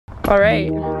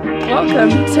Alright, welcome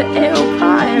to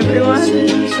AOII, everyone.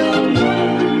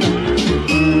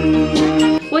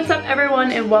 What's up,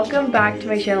 everyone, and welcome back to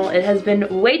my channel. It has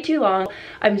been way too long.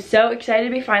 I'm so excited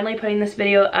to be finally putting this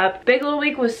video up. Big Little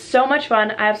Week was so much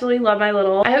fun. I absolutely love my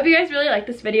little. I hope you guys really like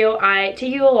this video. I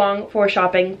take you along for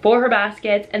shopping for her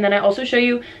baskets, and then I also show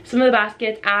you some of the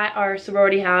baskets at our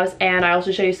sorority house, and I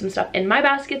also show you some stuff in my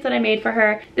baskets that I made for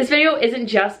her. This video isn't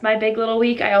just my Big Little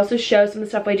Week. I also show some of the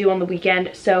stuff I do on the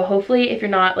weekend, so hopefully if you're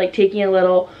not like taking a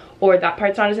little or that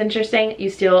part's not as interesting, you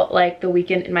still like the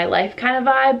weekend in my life kind of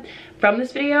vibe from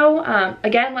this video.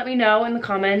 Again, let me know in the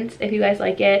comments if you guys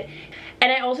like it.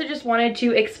 And I also just wanted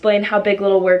to explain how Big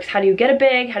Little works. How do you get a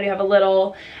big? How do you have a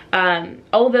little?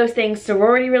 All of those things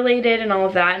sorority related and all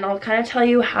of that. And I'll kind of tell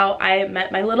you how I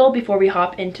met my little before we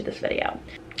hop into this video.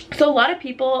 So a lot of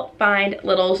people find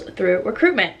littles through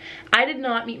recruitment. I did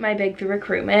not meet my big through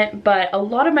recruitment, but a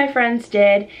lot of my friends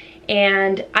did.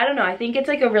 And I don't know, I think it's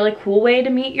like a really cool way to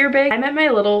meet your big. I met my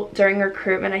little during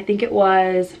recruitment. I think it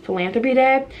was philanthropy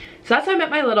day. So that's how I met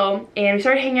my little, and we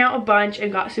started hanging out a bunch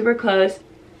and got super close.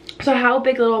 So how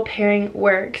Big Little pairing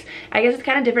works, I guess it's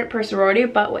kind of different per sorority,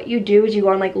 but what you do is you go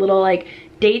on like little like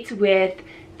dates with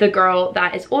the girl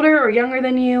that is older or younger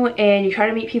than you, and you try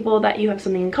to meet people that you have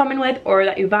something in common with or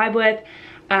that you vibe with.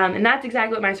 And that's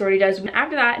exactly what my sorority does. And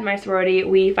after that, in my sorority,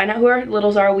 we find out who our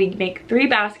littles are. We make 3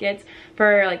 baskets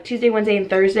for like Tuesday, Wednesday, and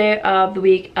Thursday of the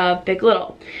week of Big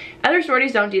Little. Other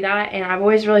sororities don't do that, and I'm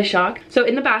always really shocked. So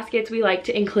in the baskets, we like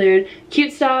to include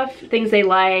cute stuff, things they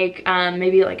like,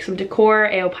 maybe like some decor,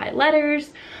 AOII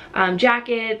letters,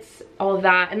 jackets, all of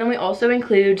that. And then we also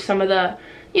include some of the,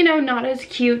 you know, not as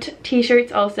cute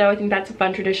t-shirts also. I think that's a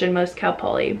fun tradition most Cal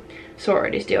Poly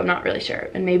sororities do. I'm not really sure,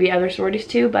 and maybe other sororities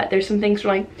too, but there's some things from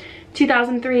like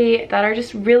 2003 that are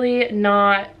just really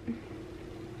not,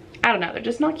 I don't know, they're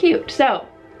just not cute. So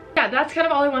yeah, that's kind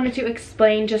of all I wanted to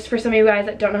explain, just for some of you guys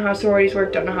that don't know how sororities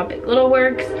work, don't know how Big Little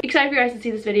works. Excited for you guys to see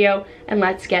this video, and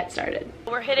let's get started.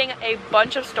 We're hitting a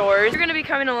bunch of stores. You're gonna be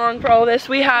coming along for all this.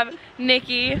 We have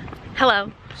Nikki.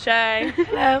 Hello. Shay.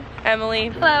 Hello. Emily.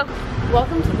 Hello.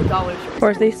 Welcome to the dollar store. Of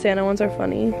course, these Santa ones are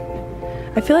funny.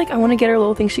 I feel like I want to get her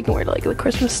little things she can wear to like the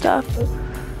Christmas stuff.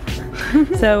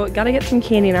 So gotta get some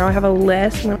candy now. I have a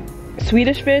list.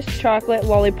 Swedish Fish, chocolate,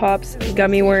 lollipops,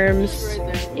 gummy worms.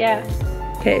 Yeah.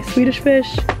 Okay, Swedish Fish,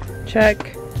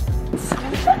 check. So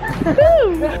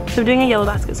I'm doing a yellow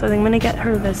basket, so I think I'm gonna get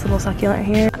her this little succulent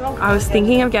here. I was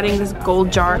thinking of getting this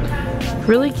gold jar.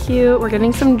 Really cute. We're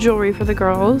getting some jewelry for the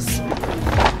girls.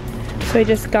 So I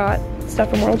just got stuff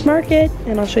from World's Market,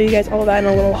 and I'll show you guys all of that in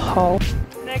a little haul.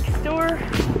 Next door.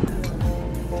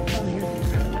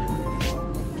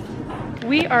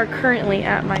 We are currently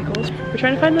at Michael's. We're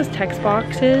trying to find those text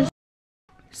boxes.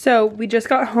 So we just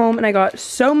got home and I got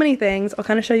so many things. I'll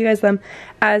kind of show you guys them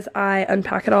as I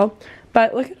unpack it all.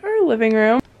 But look at our living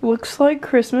room. Looks like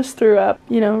Christmas threw up,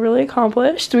 you know, really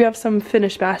accomplished. We have some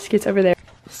finished baskets over there.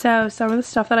 So some of the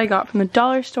stuff that I got from the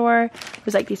dollar store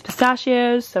was like these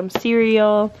pistachios, some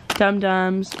cereal,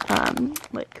 Dum-Dums,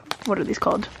 like, what are these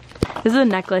called? This is a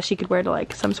necklace she could wear to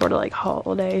like some sort of like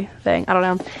holiday thing, I don't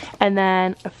know. And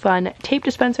then a fun tape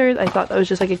dispenser. I thought that was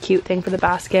just like a cute thing for the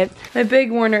basket. My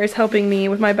big Warner is helping me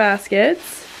with my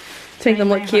baskets to make them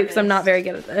look cute because I'm not very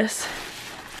good at this.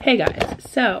 Hey guys,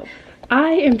 so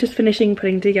I am just finishing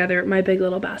putting together my Big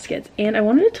Little baskets, and I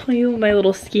wanted to tell you my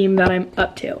little scheme that I'm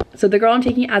up to. So the girl I'm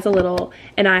taking as a little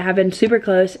and I have been super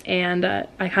close, and I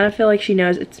kind of feel like she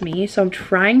knows it's me, so I'm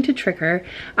trying to trick her.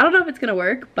 I don't know if it's gonna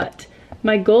work, but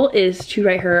my goal is to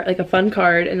write her like a fun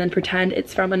card and then pretend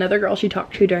it's from another girl she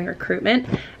talked to during recruitment.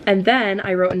 And then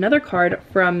I wrote another card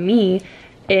from me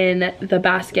in the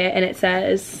basket, and it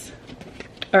says,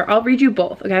 or I'll read you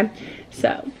both, okay?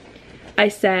 So I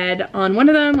said on one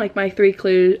of them, like my 3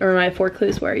 clues, or my 4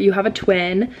 clues were, you have a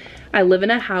twin, I live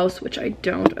in a house, which I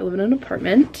don't, I live in an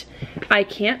apartment, I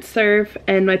can't serve,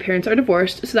 and my parents are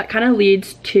divorced. So that kind of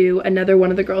leads to another one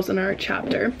of the girls in our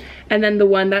chapter. And then the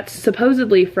one that's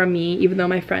supposedly from me, even though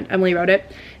my friend Emily wrote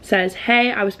it, says,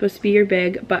 hey, I was supposed to be your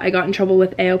big, but I got in trouble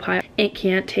with AOII and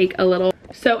can't take a little.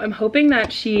 So I'm hoping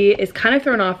that she is kind of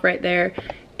thrown off right there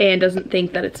and doesn't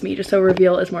think that it's me, just so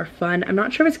reveal is more fun. I'm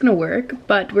not sure if it's gonna work,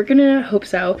 but we're gonna hope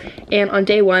so. And on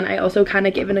day 1, I also kind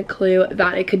of given a clue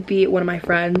that it could be one of my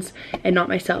friends and not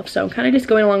myself. So I'm kind of just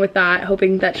going along with that,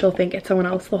 hoping that she'll think it's someone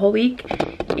else the whole week.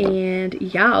 And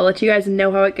yeah, I'll let you guys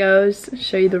know how it goes,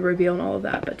 show you the reveal and all of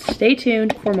that, but stay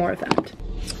tuned for more of that.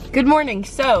 Good morning.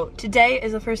 So today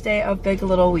is the first day of Big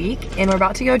Little Week, and we're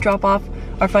about to go drop off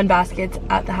our fun baskets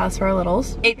at the house for our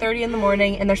littles. 8:30 in the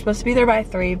morning, and they're supposed to be there by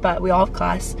 3, but we all have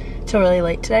class till really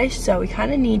late today, so we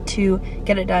kind of need to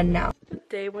get it done now.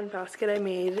 day one basket I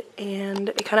made, and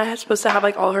it kind of supposed to have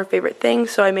like all her favorite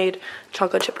things. So I made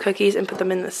chocolate chip cookies and put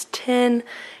them in this tin,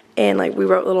 and like we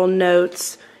wrote little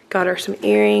notes, got her some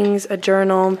earrings, a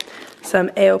journal, some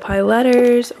AOII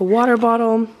letters, a water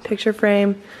bottle, picture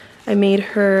frame. I made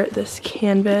her this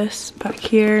canvas back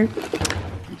here,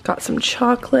 got some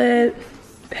chocolate,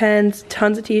 pens,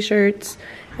 tons of t-shirts,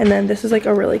 and then this is like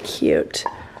a really cute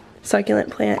succulent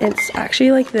plant. It's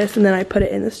actually like this, and then I put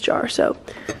it in this jar, so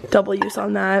double use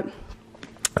on that.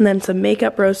 And then some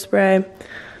makeup rose spray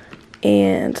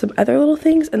and some other little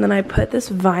things, and then I put this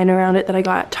vine around it that I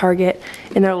got at Target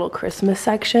in their little Christmas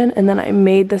section, and then I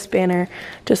made this banner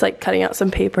just like cutting out some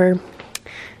paper.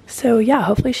 So yeah,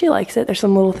 hopefully she likes it. There's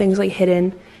some little things like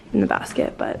hidden in the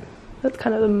basket, but that's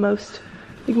kind of the most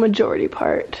like majority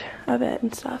part of it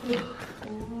and stuff.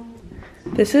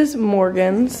 This is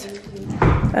Morgan's.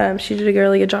 She did a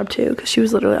really good job too, because she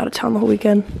was literally out of town the whole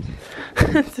weekend.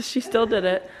 So she still did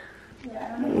it.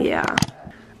 Yeah.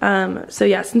 So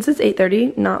yeah, since it's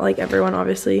 8:30, not like everyone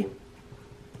obviously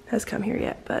has come here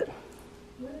yet, but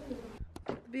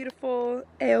beautiful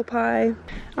AOII.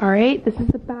 All right, this is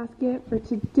the basket for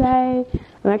today.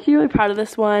 I'm actually really proud of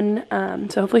this one,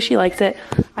 so hopefully she likes it.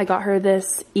 I got her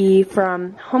this E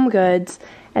from Home Goods,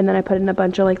 and then I put in a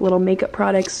bunch of like little makeup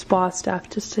products, spa stuff,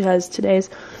 just because today's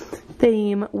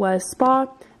theme was spa.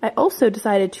 I also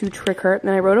decided to trick her, and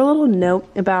I wrote a little note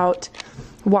about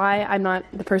why I'm not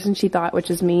the person she thought, which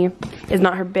is me, is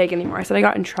not her big anymore. I said I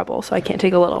got in trouble, so I can't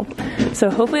take a little. So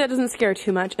hopefully that doesn't scare her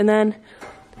too much. And then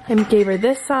I gave her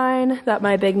this sign that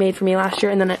my big made for me last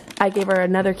year, and then I gave her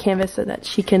another canvas so that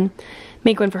she can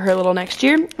make one for her little next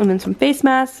year. And then some face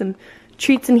masks, some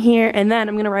treats in here, and then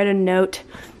I'm gonna write a note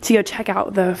to go check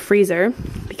out the freezer,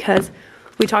 because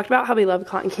we talked about how we love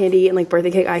cotton candy and like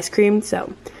birthday cake ice cream.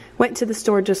 So went to the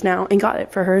store just now and got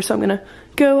it for her, so I'm gonna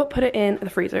go put it in the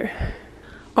freezer.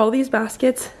 All these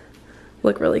baskets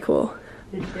look really cool.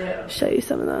 They do. Show you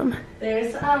some of them.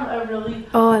 There's a really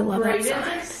I love that It's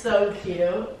size. so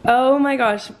cute. Oh my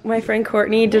gosh, my friend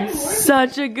Courtney did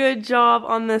such a good job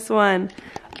on this one.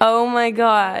 Oh my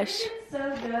gosh. It's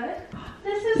so good.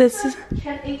 This is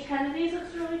Kennedy's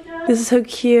looks really good. This is so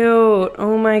cute.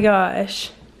 Oh my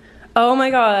gosh. Oh my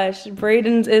gosh,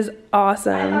 Braden's is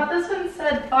awesome. I thought this one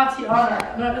said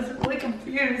Tatiana, and I was really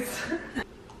confused.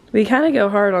 We kind of go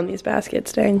hard on these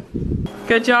baskets, dang.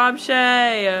 Good job,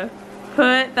 Shay.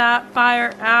 Put that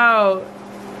fire out.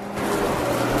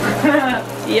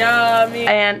 Yummy.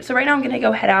 And so right now I'm gonna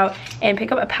go head out and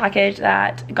pick up a package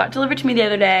that got delivered to me the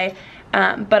other day,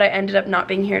 but I ended up not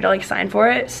being here to like sign for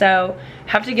it. So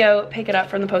have to go pick it up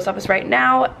from the post office right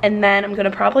now, and then I'm gonna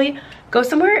probably go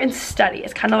somewhere and study.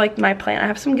 It's kind of like my plan. I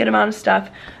have some good amount of stuff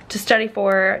to study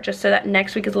for, just so that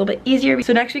next week is a little bit easier.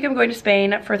 So next week I'm going to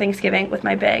Spain for Thanksgiving with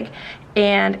my big,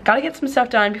 and gotta get some stuff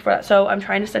done before that. So I'm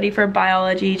trying to study for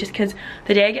biology, just because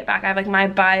the day I get back I have like my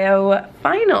bio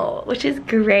final, which is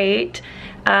great.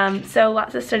 So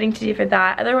lots of studying to do for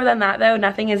that. Other than that though,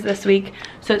 nothing is this week,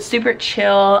 so it's super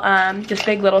chill, just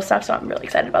big little stuff, so I'm really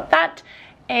excited about that.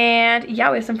 And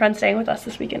yeah, we have some friends staying with us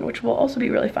this weekend, which will also be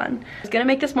really fun. I was gonna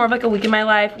make this more of like a week in my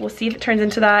life. We'll see if it turns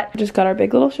into that. Just got our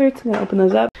big little shirts. I'm gonna open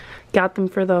those up. Got them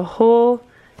for the whole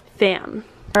fam.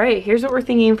 All right, here's what we're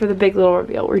thinking for the big little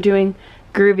reveal. We're doing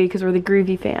groovy because we're the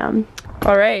groovy fam.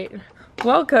 All right,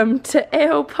 welcome to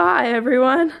AOII,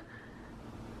 everyone.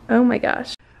 Oh my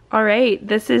gosh. All right,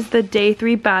 this is the day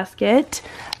 3 basket.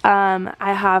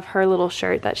 I have her little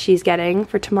shirt that she's getting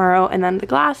for tomorrow, and then the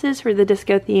glasses for the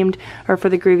disco themed, or for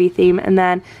the groovy theme, and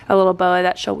then a little boa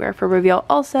that she'll wear for reveal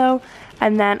also.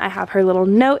 And then I have her little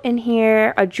note in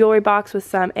here, a jewelry box with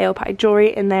some AOII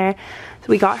jewelry in there. So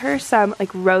we got her some like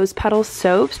rose petal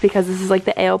soaps, because this is like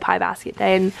the AOII basket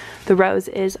day, and the rose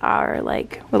is our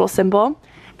like little symbol.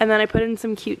 And then I put in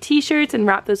some cute t-shirts and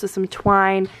wrapped those with some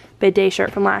twine, bid day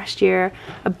shirt from last year.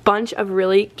 A bunch of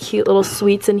really cute little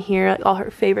sweets in here, like all her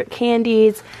favorite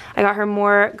candies. I got her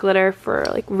more glitter for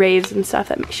like raves and stuff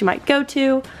that she might go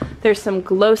to. There's some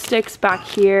glow sticks back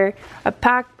here, a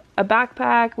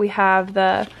backpack. We have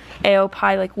the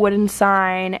AOII like wooden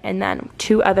sign, and then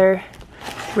 2 other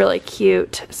really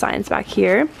cute signs back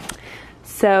here.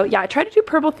 So yeah, I tried to do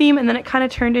purple theme, and then it kind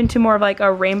of turned into more of like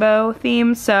a rainbow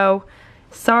theme. So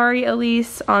sorry,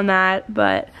 Elise, on that,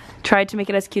 but tried to make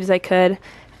it as cute as I could.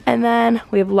 And then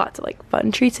we have lots of like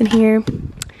fun treats in here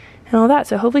and all that.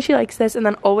 So hopefully she likes this. And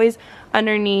then always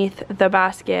underneath the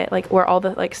basket, like where all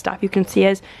the like stuff you can see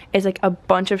is like a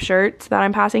bunch of shirts that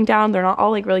I'm passing down. They're not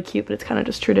all like really cute, but it's kind of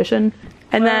just tradition.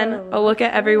 And then a look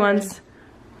at everyone's.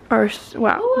 Wow.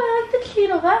 Oh, I like the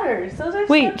cheetah letters. Those are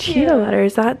Wait, so cute. cheetah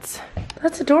letters. That's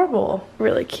adorable.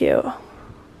 Really cute.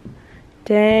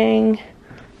 Dang.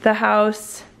 The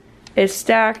house is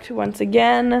stacked once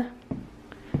again.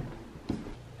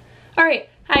 Alright,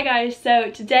 hi guys,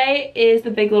 so today is the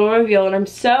big little reveal and I'm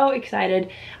so excited.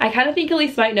 I kind of think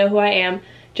Elise might know who I am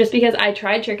just because I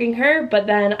tried tricking her, but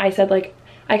then I said like,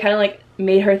 I kind of like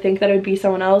made her think that it would be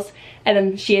someone else, and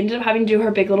then she ended up having to do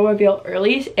her big little reveal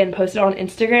early and post it on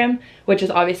Instagram, which is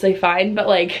obviously fine, but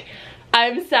like,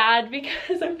 I'm sad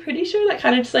because I'm pretty sure that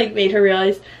kind of just like made her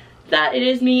realize that it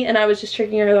is me and I was just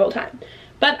tricking her the whole time.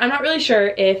 But I'm not really sure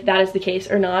if that is the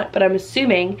case or not, but I'm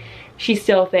assuming she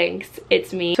still thinks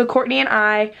it's me. So Courtney and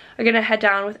I are gonna head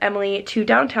down with Emily to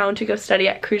downtown to go study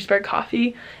at Kreuzberg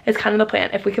Coffee. Is kind of the plan,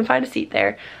 if we can find a seat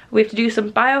there. We have to do some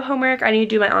bio homework. I need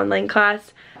to do my online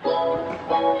class. It's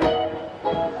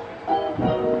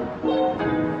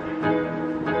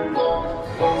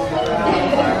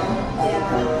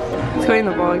going in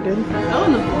the vlog, dude. Oh,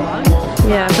 in the vlog?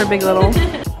 Yeah, for Big Little.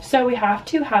 So we have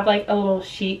to have like a little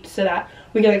sheet so that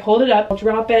we can like hold it up, I'll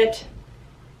drop it,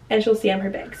 and she'll see I'm her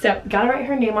bag. So gotta write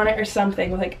her name on it or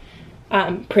something with like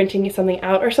printing something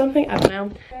out or something, I don't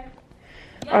know.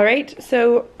 Alright,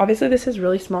 so obviously this is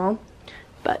really small,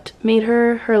 but made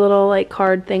her little like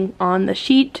card thing on the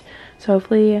sheet, so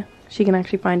hopefully she can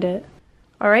actually find it.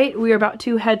 Alright, we are about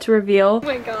to head to reveal. Oh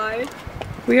my god.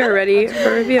 We are ready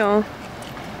for reveal.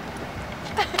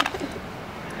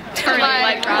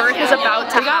 Like, birth is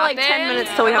about to happen. We got like 10 minutes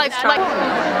till we have to start.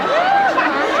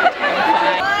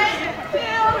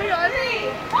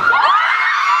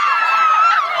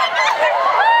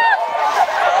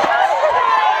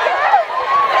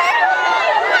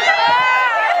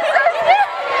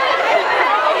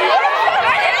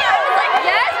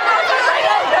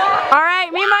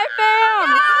 Alright, meet my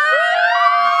fam!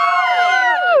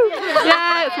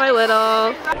 Yes, my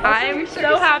little. I'm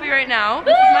so happy right now.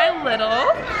 This is my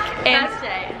little. And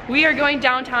we are going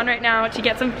downtown right now to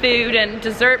get some food and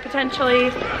dessert potentially.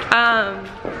 But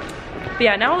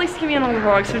yeah, now Elise can be on all the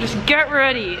vlogs, so just get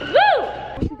ready. Woo!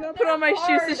 She's gonna put on my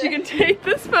shoes so she can take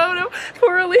this photo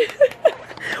for Elise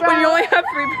when you only have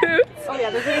 3 boots. Oh,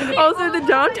 yeah, also, the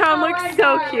downtown looks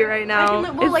so cute right now.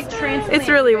 It's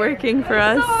really working for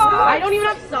us. I don't even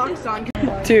have socks on.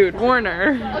 Dude,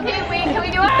 Warner. Okay, wait, can we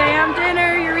do it? Bam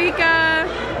dinner, Eureka!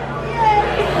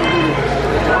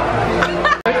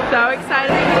 So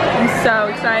excited. I'm so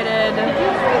excited.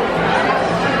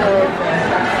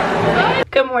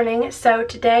 Good morning. So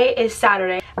today is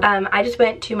Saturday. I just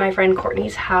went to my friend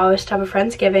Courtney's house to have a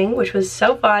Friendsgiving, which was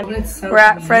so fun. We're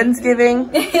at Friendsgiving.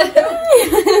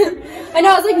 I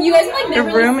know, I was like, you guys are like The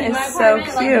never room really is seen my so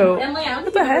apartment. cute. Like, Emily, I don't What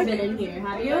think the you've ever heck? been in here,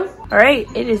 have you? Alright,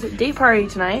 it is a date party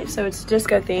tonight, so it's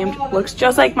disco themed. Looks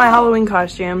just like my Halloween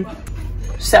costume.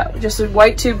 So, just a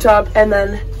white tube top and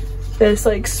then this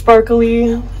like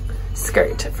sparkly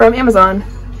skirt from Amazon.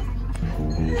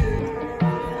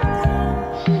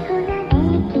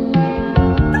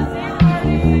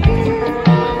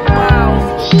 Wow.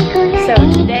 So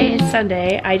today is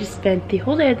Sunday. I just spent the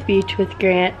whole day at the beach with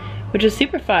Grant, which was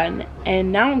super fun.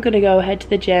 And now I'm gonna go head to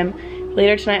the gym.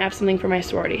 Later tonight I have something for my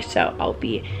sorority, so I'll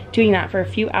be doing that for a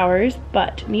few hours,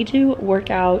 but need to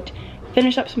work out,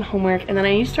 finish up some homework, and then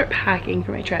I need to start packing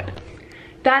for my trip.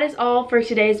 That is all for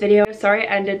today's video. Sorry it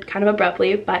ended kind of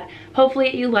abruptly, but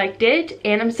hopefully you liked it.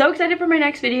 And I'm so excited for my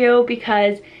next video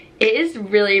because it is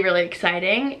really, really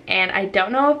exciting. And I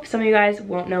don't know if some of you guys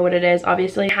won't know what it is.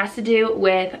 Obviously, it has to do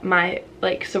with my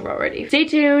like sorority. Stay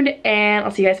tuned and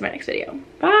I'll see you guys in my next video.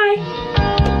 Bye!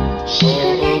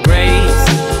 Oh, grace,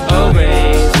 oh,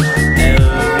 grace.